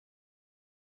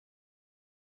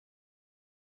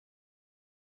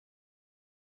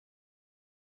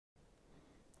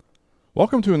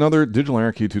Welcome to another Digital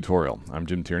Anarchy tutorial. I'm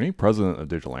Jim Tierney, president of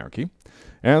Digital Anarchy.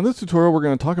 And in this tutorial, we're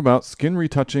going to talk about skin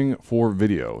retouching for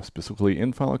video, specifically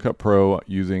in Final Cut Pro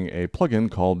using a plugin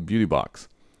called BeautyBox.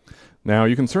 Now,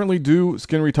 you can certainly do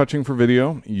skin retouching for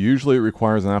video. Usually it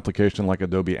requires an application like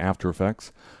Adobe After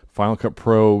Effects. Final Cut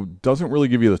Pro doesn't really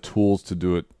give you the tools to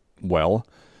do it well.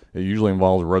 It usually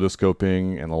involves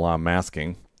rotoscoping and a lot of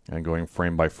masking and going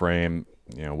frame by frame,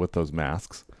 with those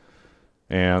masks.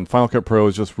 And Final Cut Pro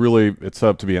is just really, it's set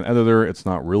up to be an editor. It's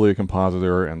not really a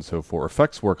compositor. And so for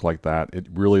effects work like that, it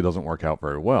really doesn't work out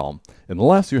very well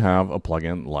unless you have a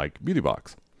plugin like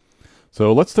BeautyBox.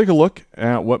 So let's take a look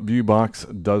at what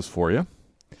BeautyBox does for you.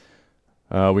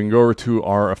 We can go over to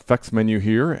our effects menu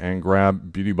here and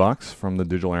grab BeautyBox from the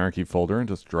Digital Anarchy folder and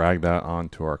just drag that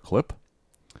onto our clip.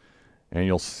 And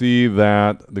you'll see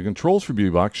that the controls for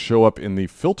BeautyBox show up in the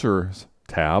Filters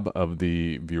tab of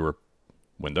the viewer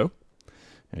window.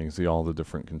 And you can see all the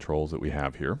different controls that we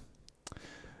have here.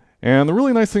 And the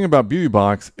really nice thing about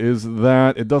BeautyBox is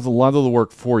that it does a lot of the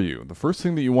work for you. The first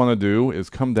thing that you want to do is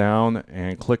come down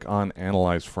and click on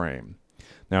Analyze Frame.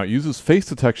 Now it uses face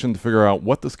detection to figure out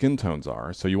what the skin tones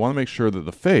are. So you want to make sure that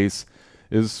the face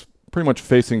is pretty much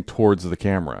facing towards the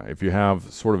camera. If you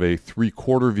have sort of a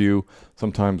 3/4 view,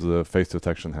 sometimes the face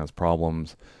detection has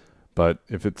problems. But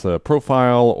if it's a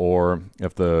profile or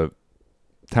if the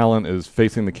talent is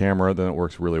facing the camera, then it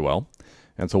works really well.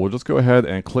 And so we'll just go ahead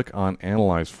and click on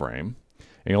Analyze Frame.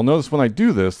 And you'll notice when I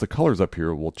do this, the colors up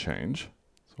here will change.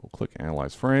 So we'll click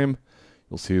Analyze Frame.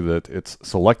 You'll see that it's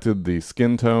selected the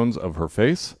skin tones of her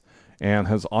face and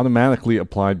has automatically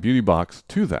applied BeautyBox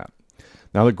to that.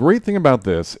 Now the great thing about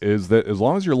this is that as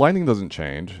long as your lighting doesn't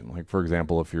change, like for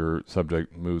example, if your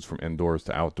subject moves from indoors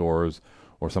to outdoors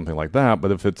or something like that, but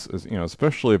if it's,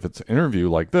 especially if it's an interview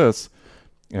like this,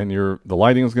 and the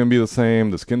lighting is going to be the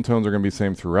same, the skin tones are going to be the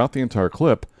same throughout the entire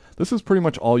clip, this is pretty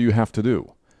much all you have to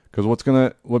do. Because what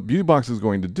BeautyBox is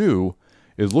going to do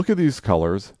is look at these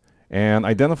colors and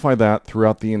identify that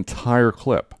throughout the entire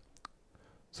clip.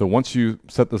 So once you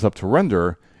set this up to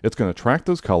render, it's going to track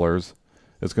those colors,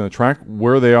 it's going to track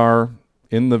where they are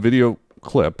in the video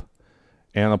clip,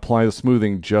 and apply the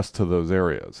smoothing just to those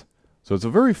areas. So it's a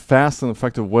very fast and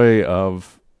effective way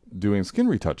of doing skin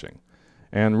retouching.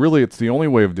 And really, it's the only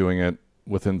way of doing it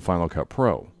within Final Cut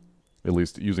Pro. At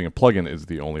least using a plugin is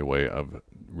the only way of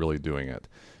really doing it.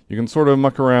 You can sort of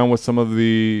muck around with some of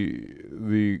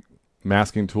the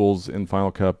masking tools in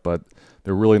Final Cut, but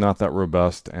they're really not that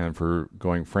robust. And for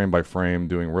going frame by frame,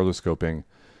 doing rotoscoping,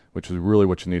 which is really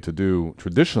what you need to do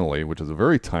traditionally, which is a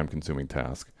very time-consuming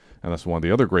task. And that's one of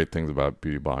the other great things about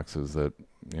BeautyBox is that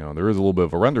there is a little bit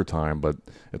of a render time, but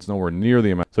it's nowhere near the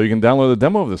amount. So you can download a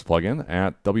demo of this plugin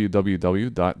at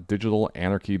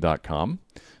www.digitalanarchy.com.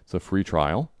 It's a free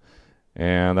trial,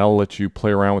 and that'll let you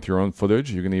play around with your own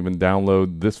footage. You can even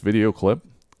download this video clip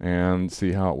and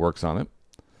see how it works on it.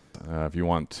 If you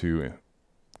want to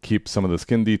keep some of the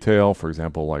skin detail, for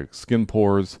example, like skin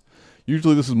pores.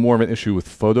 Usually this is more of an issue with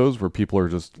photos where people are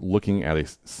just looking at a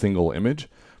single image.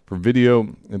 For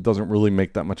video, it doesn't really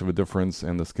make that much of a difference,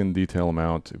 and the skin detail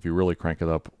amount, if you really crank it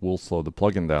up, will slow the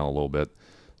plugin down a little bit.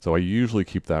 So I usually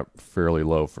keep that fairly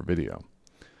low for video.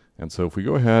 And so if we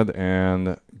go ahead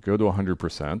and go to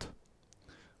 100%,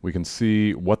 we can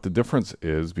see what the difference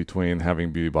is between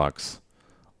having BeautyBox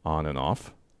on and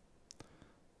off.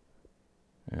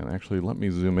 And actually, let me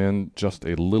zoom in just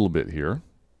a little bit here,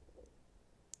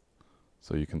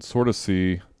 so you can sort of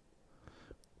see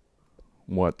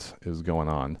what is going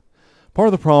on. Part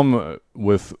of the problem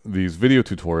with these video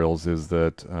tutorials is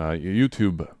that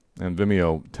YouTube and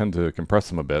Vimeo tend to compress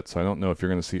them a bit, so I don't know if you're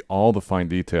going to see all the fine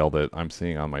detail that I'm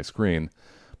seeing on my screen,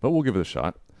 but we'll give it a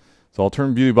shot. So I'll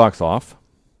turn BeautyBox off,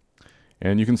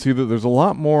 and you can see that there's a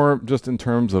lot more just in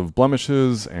terms of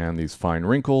blemishes and these fine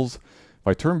wrinkles. If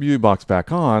I turn BeautyBox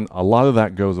back on, a lot of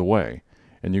that goes away,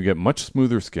 and you get much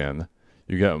smoother skin.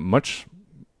 You get much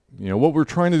what we're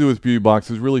trying to do with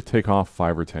BeautyBox is really take off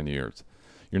 5 or 10 years.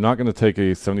 You're not going to take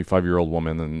a 75-year-old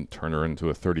woman and turn her into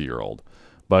a 30-year-old.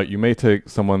 But you may take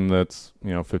someone that's,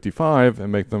 55 and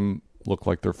make them look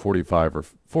like they're 45 or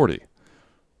 40.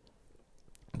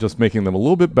 Just making them a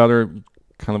little bit better,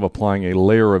 kind of applying a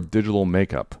layer of digital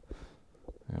makeup.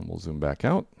 And we'll zoom back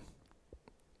out.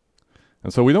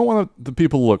 And so we don't want the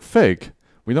people to look fake.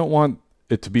 We don't want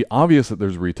it to be obvious that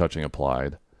there's retouching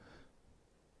applied.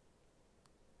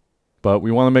 But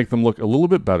we want to make them look a little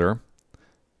bit better,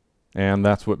 and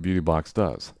that's what BeautyBox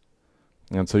does.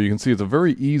 And so you can see it's a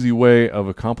very easy way of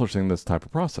accomplishing this type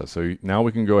of process. So now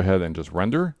we can go ahead and just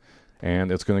render,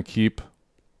 and it's going to keep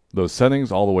those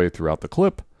settings all the way throughout the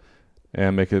clip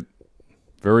and make it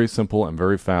very simple and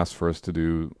very fast for us to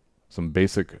do some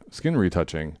basic skin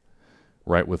retouching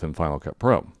right within Final Cut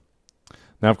Pro.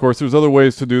 Now, of course, there's other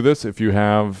ways to do this. If you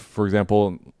have, for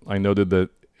example, I noted that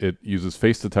it uses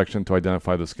face detection to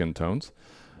identify the skin tones.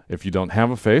 If you don't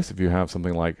have a face, if you have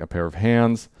something like a pair of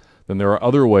hands, then there are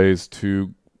other ways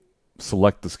to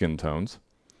select the skin tones.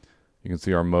 You can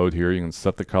see our mode here. You can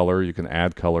set the color. You can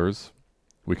add colors.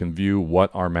 We can view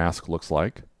what our mask looks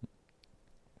like.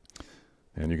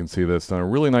 And you can see that it's done a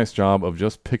really nice job of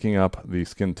just picking up the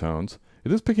skin tones.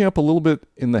 It is picking up a little bit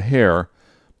in the hair,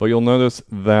 but you'll notice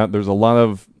that there's a lot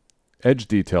of edge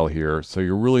detail here, so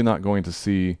you're really not going to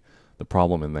see the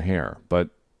problem in the hair. But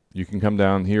you can come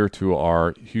down here to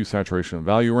our hue, saturation, and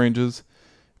value ranges.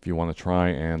 If you want to try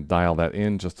and dial that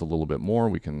in just a little bit more,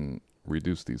 we can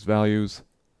reduce these values.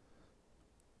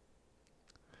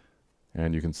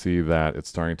 And you can see that it's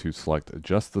starting to select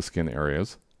just the skin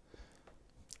areas.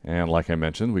 And like I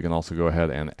mentioned, we can also go ahead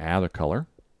and add a color.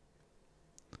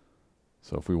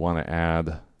 So if we want to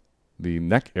add the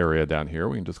neck area down here,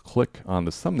 we can just click on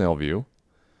the thumbnail view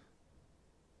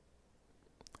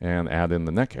and add in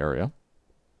the neck area.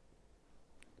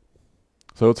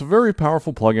 So it's a very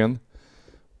powerful plugin,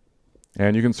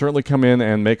 and you can certainly come in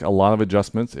and make a lot of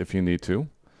adjustments if you need to.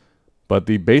 But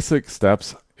the basic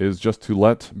steps is just to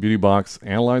let BeautyBox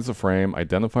analyze the frame,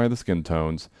 identify the skin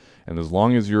tones, and as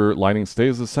long as your lighting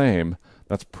stays the same,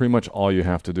 that's pretty much all you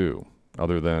have to do,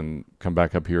 other than come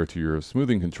back up here to your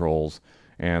smoothing controls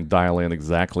and dial in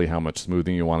exactly how much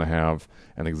smoothing you want to have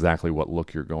and exactly what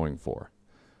look you're going for.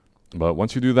 But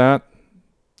once you do that,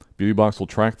 BeautyBox will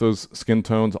track those skin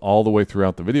tones all the way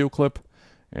throughout the video clip,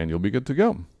 and you'll be good to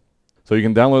go. So you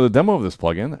can download a demo of this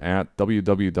plugin at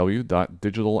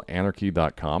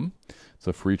www.digitalanarchy.com. It's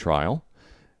a free trial,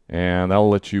 and that'll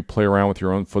let you play around with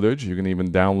your own footage. You can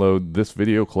even download this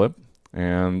video clip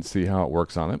and see how it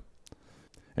works on it.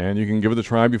 And you can give it a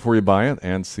try before you buy it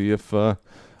and see if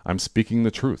I'm speaking the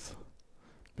truth.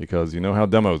 Because you know how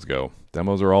demos go.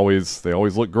 Demos are always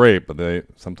look great, but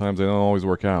sometimes they don't always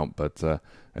work out. But I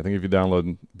think if you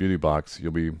download BeautyBox,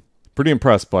 you'll be pretty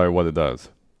impressed by what it does.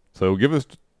 So give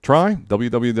it a try,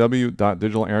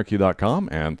 www.digitalanarchy.com,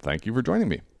 and thank you for joining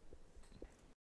me.